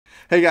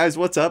Hey guys,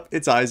 what's up?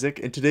 It's Isaac,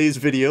 and today's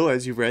video,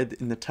 as you read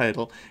in the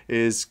title,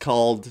 is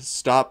called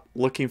Stop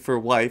Looking for a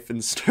Wife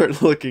and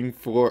Start Looking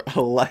for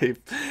a Life.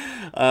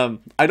 I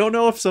don't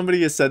know if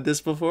somebody has said this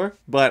before,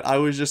 but I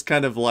was just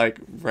kind of like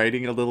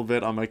writing a little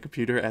bit on my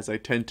computer, as I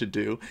tend to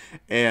do,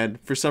 and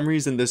for some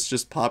reason this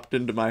just popped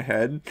into my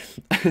head.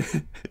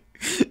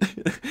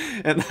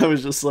 And I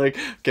was just like,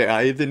 okay,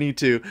 I either need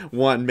to,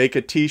 one, make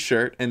a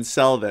t-shirt and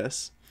sell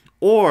this,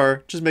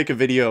 or just make a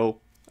video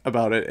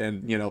about it,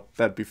 and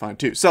that'd be fine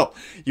too. So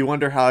you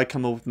wonder how I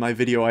come up with my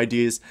video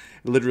ideas.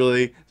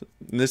 Literally,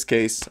 in this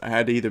case, I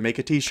had to either make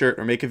a t-shirt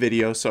or make a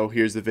video, so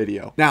here's the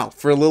video. Now,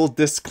 for a little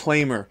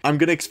disclaimer, I'm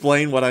gonna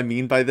explain what I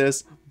mean by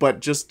this, but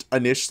just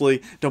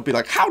initially, don't be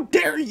like, how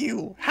dare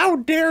you? How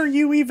dare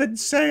you even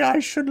say I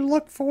should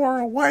look for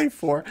a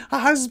wife or a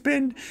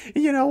husband?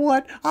 You know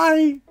what?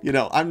 I'm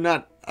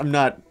not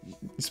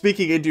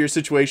speaking into your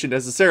situation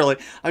necessarily.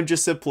 I'm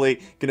just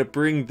simply gonna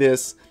bring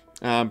this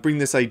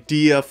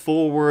idea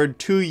forward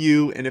to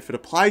you, and if it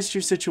applies to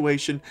your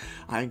situation,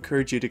 I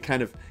encourage you to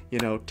kind of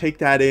take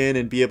that in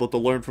and be able to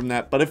learn from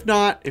that. But if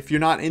not, if you're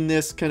not in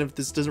this,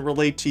 this doesn't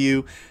relate to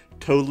you,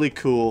 totally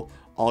cool,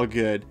 all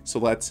good. So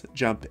let's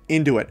jump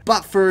into it.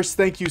 But first,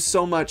 thank you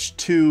so much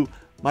to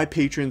my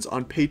patrons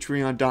on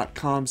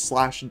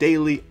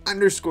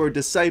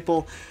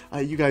patreon.com/daily_disciple.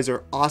 You guys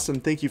are awesome.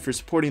 Thank you for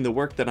supporting the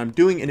work that I'm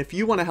doing. And if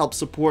you want to help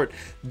support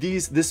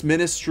this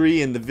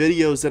ministry and the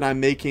videos that I'm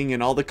making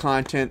and all the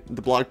content,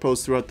 the blog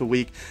posts throughout the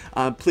week,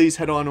 please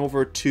head on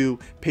over to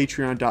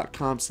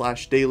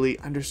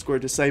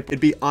patreon.com/daily_disciple. It'd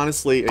be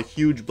honestly a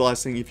huge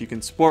blessing if you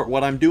can support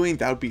what I'm doing.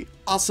 That would be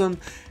awesome.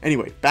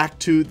 Anyway, back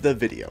to the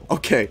video.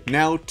 Okay,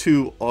 now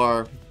to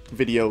our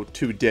video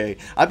today.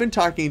 I've been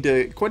talking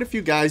to quite a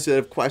few guys that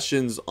have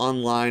questions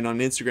online on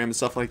Instagram and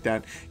stuff like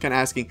that, kind of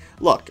asking,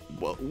 look,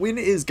 when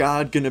is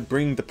God gonna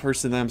bring the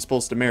person that I'm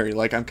supposed to marry?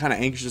 Like, I'm kind of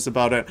anxious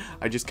about it.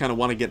 I just kind of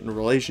want to get in a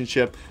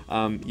relationship.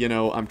 I'm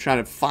trying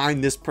to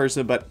find this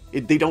person, but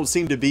they don't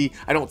seem to be,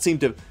 I don't seem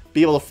to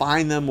be able to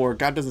find them, or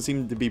God doesn't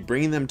seem to be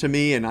bringing them to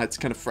me, and it's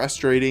kind of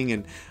frustrating,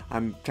 and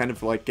I'm kind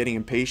of like getting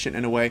impatient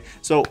in a way.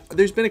 So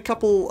there's been a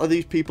couple of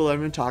these people I've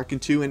been talking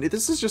to, and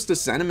this is just a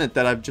sentiment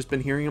that I've just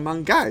been hearing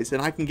among guys,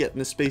 and I can get in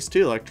this space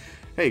too, like,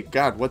 hey,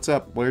 God, what's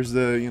up? Where's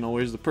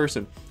the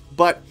person?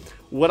 But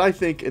what I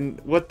think, and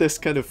what this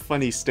kind of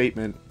funny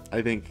statement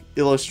I think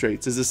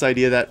illustrates, is this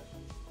idea that,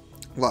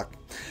 look,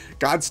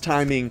 God's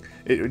timing,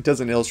 it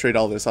doesn't illustrate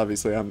all this,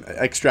 obviously, I'm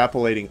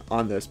extrapolating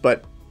on this,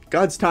 but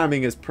God's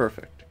timing is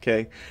perfect.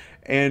 Okay,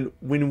 and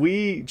when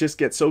we just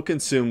get so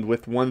consumed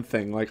with one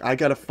thing, like, I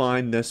gotta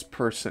find this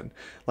person,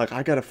 like,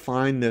 I gotta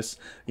find this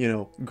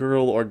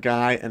girl or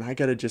guy, and I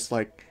gotta just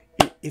like,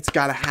 it's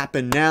gotta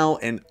happen now,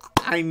 and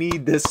I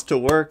need this to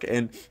work,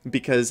 and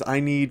because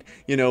I need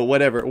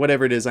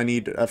whatever it is, I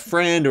need a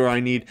friend, or I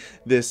need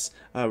this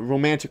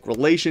romantic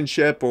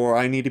relationship, or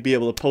I need to be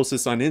able to post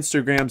this on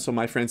Instagram so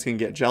my friends can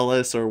get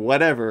jealous, or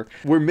whatever.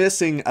 We're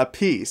missing a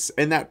piece,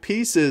 and that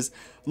piece is,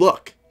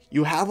 look,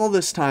 you have all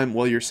this time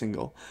while you're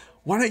single.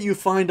 Why don't you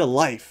find a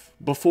life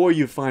before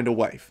you find a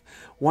wife?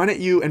 Why don't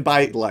you, and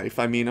by life,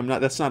 I mean,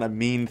 that's not a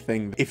mean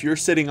thing. If you're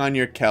sitting on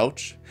your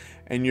couch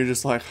and you're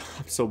just like,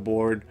 I'm so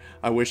bored,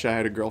 I wish I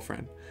had a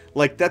girlfriend.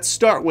 Like, let's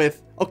start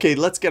with, okay,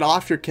 let's get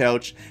off your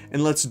couch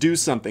and let's do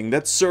something.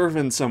 Let's serve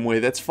in some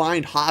way. Let's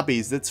find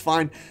hobbies. Let's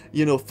find,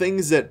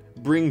 things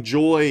that bring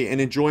joy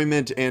and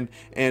enjoyment and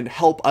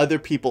help other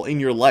people in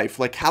your life.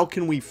 Like, how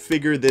can we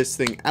figure this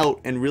thing out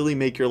and really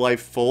make your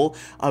life full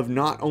of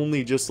not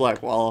only just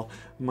like, well,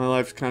 my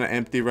life's kind of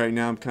empty right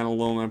now, I'm kind of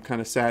lonely, I'm kind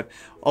of sad.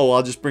 Oh,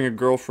 I'll just bring a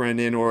girlfriend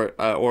in, or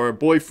a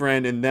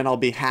boyfriend, and then I'll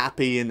be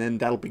happy, and then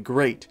that'll be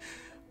great.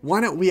 Why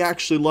don't we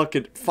actually look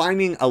at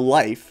finding a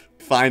life,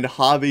 find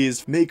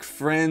hobbies, make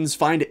friends,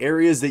 find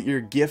areas that you're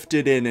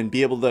gifted in, and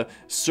be able to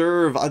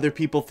serve other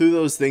people through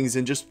those things,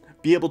 and just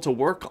be able to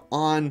work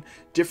on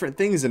different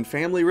things and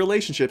family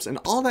relationships and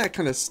all that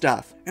kind of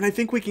stuff. And I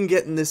think we can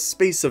get in this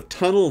space of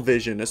tunnel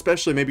vision,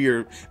 especially maybe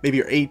you're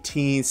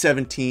 18,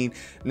 17,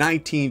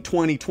 19,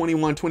 20,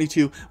 21,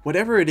 22,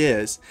 whatever it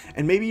is,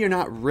 and maybe you're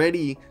not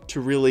ready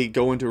to really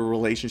go into a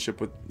relationship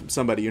with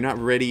somebody. You're not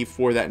ready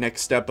for that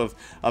next step of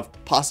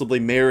possibly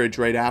marriage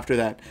right after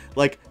that.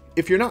 Like,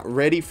 if you're not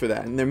ready for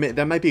that, and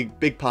that might be a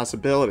big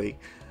possibility,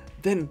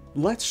 then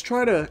let's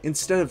try to,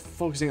 instead of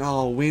focusing,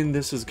 oh, when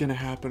this is gonna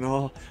happen,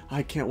 oh,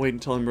 I can't wait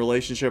until I'm in a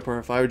relationship, or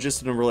if I were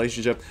just in a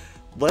relationship,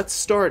 let's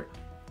start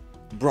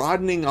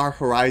broadening our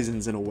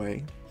horizons in a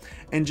way,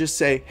 and just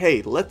say,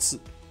 hey, let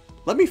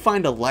me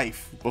find a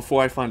life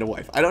before I find a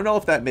wife. I don't know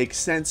if that makes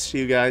sense to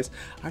you guys.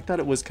 I thought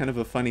it was kind of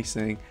a funny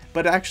saying,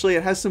 but actually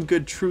it has some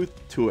good truth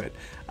to it.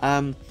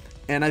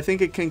 And I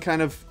think it can kind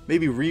of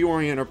maybe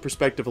reorient our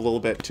perspective a little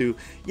bit to,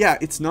 yeah,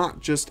 it's not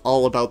just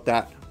all about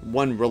that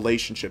one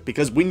relationship.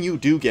 Because when you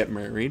do get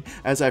married,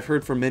 as I've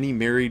heard from many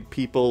married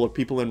people or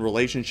people in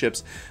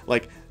relationships,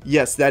 like,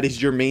 yes, that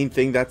is your main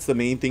thing. That's the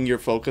main thing you're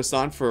focused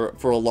on for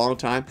a long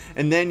time.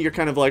 And then you're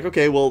kind of like,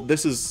 okay, well,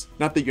 this is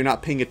not that you're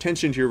not paying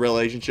attention to your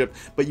relationship,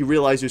 but you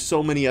realize there's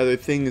so many other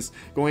things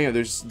going on.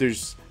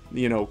 There's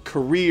you know,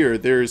 career,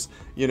 there's,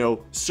 you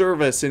know,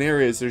 service in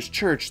areas, there's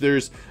church,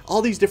 there's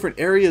all these different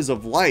areas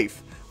of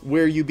life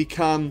where you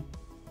become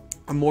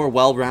a more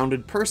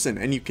well-rounded person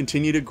and you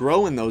continue to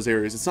grow in those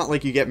areas. It's not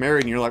like you get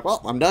married and you're like,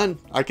 well, I'm done,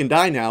 I can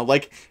die now.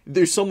 Like,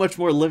 there's so much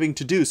more living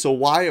to do. So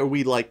why are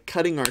we like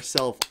cutting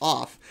ourselves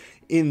off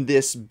in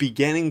this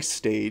beginning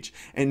stage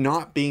and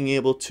not being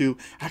able to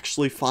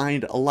actually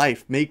find a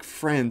life, make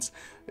friends,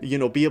 you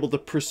know, be able to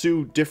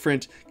pursue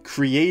different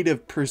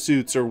creative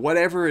pursuits or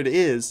whatever it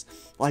is?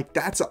 Like,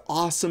 that's an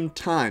awesome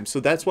time. So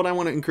that's what I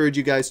want to encourage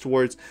you guys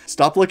towards.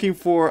 Stop looking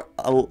for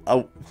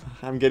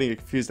I'm getting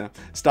confused now.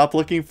 Stop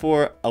looking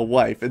for a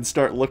wife and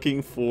start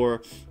looking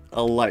for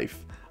a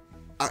life.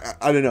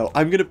 I don't know.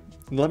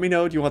 Let me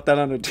know. Do you want that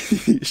on a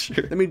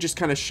t-shirt? Let me just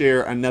kind of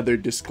share another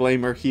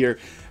disclaimer here.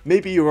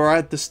 Maybe you are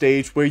at the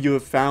stage where you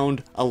have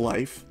found a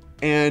life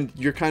and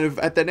you're kind of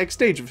at that next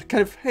stage of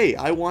kind of, hey,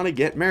 I want to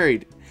get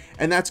married.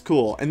 And that's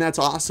cool. And that's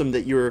awesome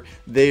that you're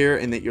there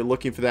and that you're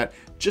looking for that.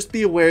 Just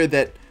be aware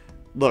that,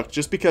 look,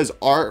 just because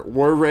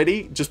we're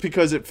ready, just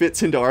because it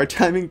fits into our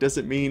timing,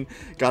 doesn't mean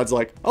God's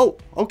like, oh,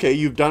 okay,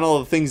 you've done all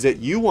the things that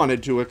you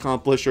wanted to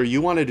accomplish or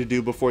you wanted to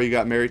do before you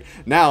got married.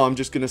 Now I'm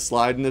just going to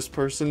slide in this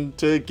person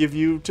to give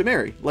you to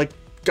marry. Like,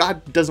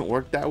 God doesn't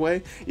work that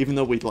way, even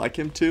though we'd like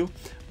him to.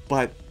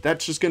 But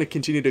that's just going to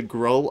continue to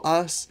grow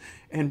us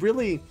and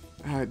really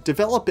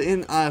develop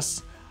in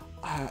us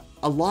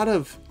a lot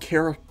of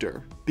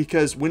character.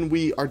 Because when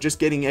we are just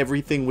getting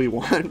everything we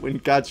want, when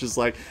God's just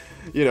like,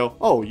 you know,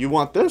 oh, you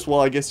want this? Well,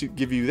 I guess you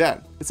give you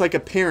that. It's like a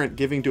parent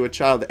giving to a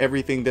child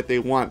everything that they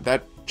want.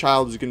 That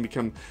child is going to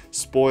become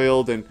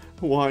spoiled and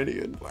whiny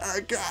and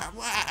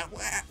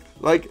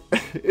like,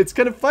 it's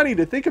kind of funny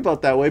to think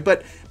about that way,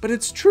 but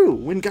it's true.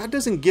 When God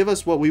doesn't give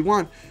us what we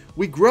want,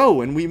 we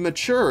grow and we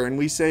mature and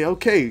we say,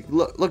 okay,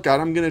 look, God,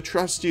 I'm going to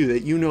trust you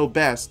that you know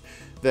best,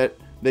 that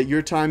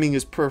your timing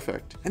is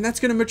perfect, and that's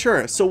going to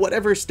mature us. So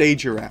whatever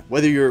stage you're at,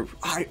 whether you're,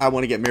 I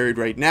want to get married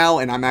right now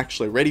and I'm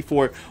actually ready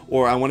for it,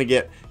 or I want to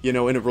get, you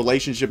know, in a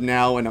relationship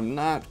now and I'm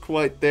not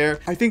quite there,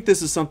 I think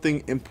this is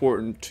something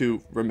important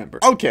to remember.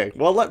 Okay,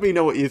 well, let me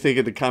know what you think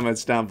in the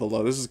comments down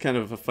below. This is kind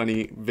of a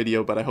funny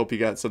video, but I hope you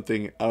got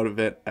something out of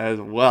it as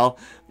well.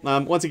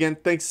 Once again,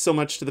 thanks so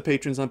much to the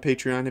patrons on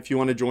Patreon. If you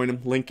want to join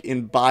them, link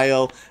in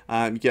bio.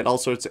 You get all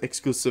sorts of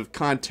exclusive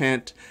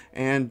content.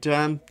 And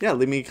yeah,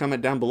 leave me a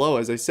comment down below,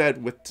 as I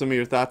said, with some of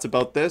your thoughts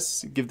about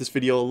this. Give this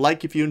video a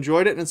like if you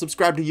enjoyed it, and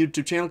subscribe to the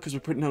YouTube channel because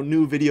we're putting out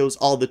new videos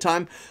all the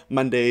time,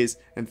 Mondays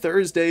and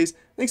Thursdays.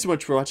 Thanks so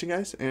much for watching,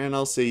 guys, and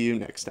I'll see you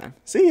next time.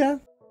 See ya!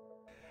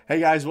 Hey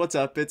guys, what's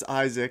up? It's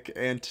Isaac,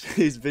 and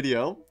today's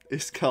video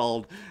is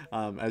called,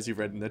 as you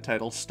read in the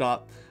title,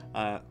 Stop.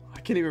 I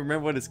can't even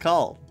remember what it's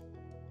called.